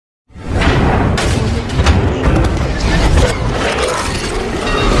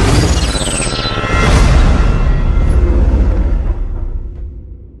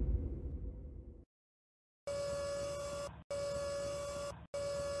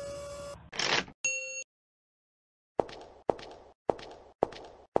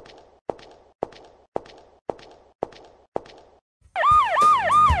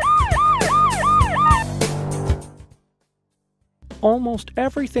Almost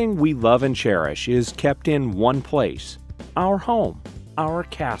everything we love and cherish is kept in one place: our home, our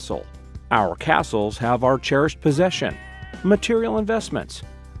castle. Our castles have our cherished possession, material investments,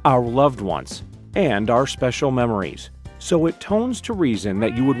 our loved ones, and our special memories. So it tones to reason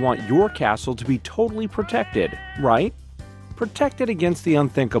that you would want your castle to be totally protected, right? Protected against the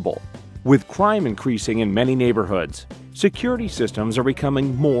unthinkable. With crime increasing in many neighborhoods, security systems are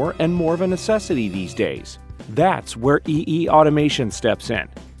becoming more and more of a necessity these days. That's where EE Automation steps in.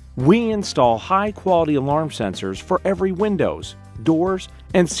 We install high-quality alarm sensors for every windows, doors,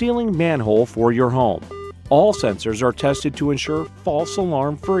 and ceiling manhole for your home. All sensors are tested to ensure false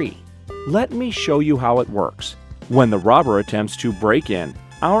alarm free. Let me show you how it works. When the robber attempts to break in,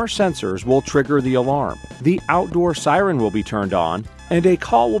 our sensors will trigger the alarm. The outdoor siren will be turned on, and a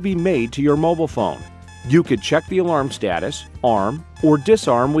call will be made to your mobile phone. You could check the alarm status, arm, or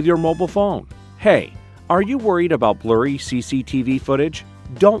disarm with your mobile phone. Hey, are you worried about blurry CCTV footage?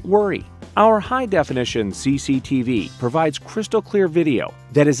 Don't worry. Our high-definition CCTV provides crystal clear video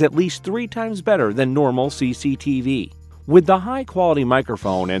that is at least 3 times better than normal CCTV. With the high-quality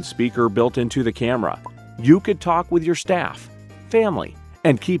microphone and speaker built into the camera, you could talk with your staff, family,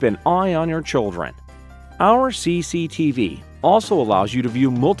 and keep an eye on your children. Our CCTV also allows you to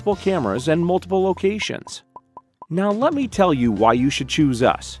view multiple cameras and multiple locations. Now let me tell you why you should choose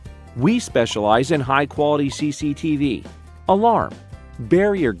us. We specialize in high-quality CCTV, alarm,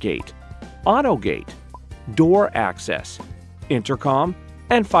 barrier gate, auto gate, door access, intercom,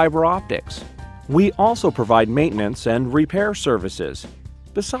 and fiber optics. We also provide maintenance and repair services.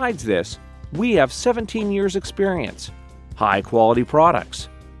 Besides this, we have 17 years experience, high-quality products,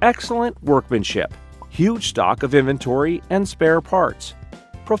 excellent workmanship, huge stock of inventory and spare parts,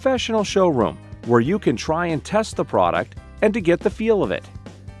 professional showroom where you can try and test the product and to get the feel of it.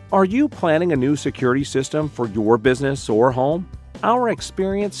 Are you planning a new security system for your business or home? Our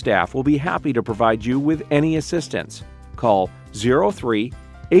experienced staff will be happy to provide you with any assistance. Call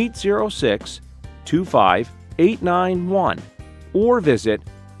 03-806-25891 or visit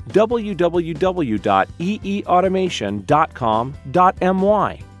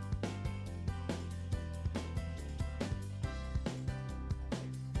www.eeautomation.com.my.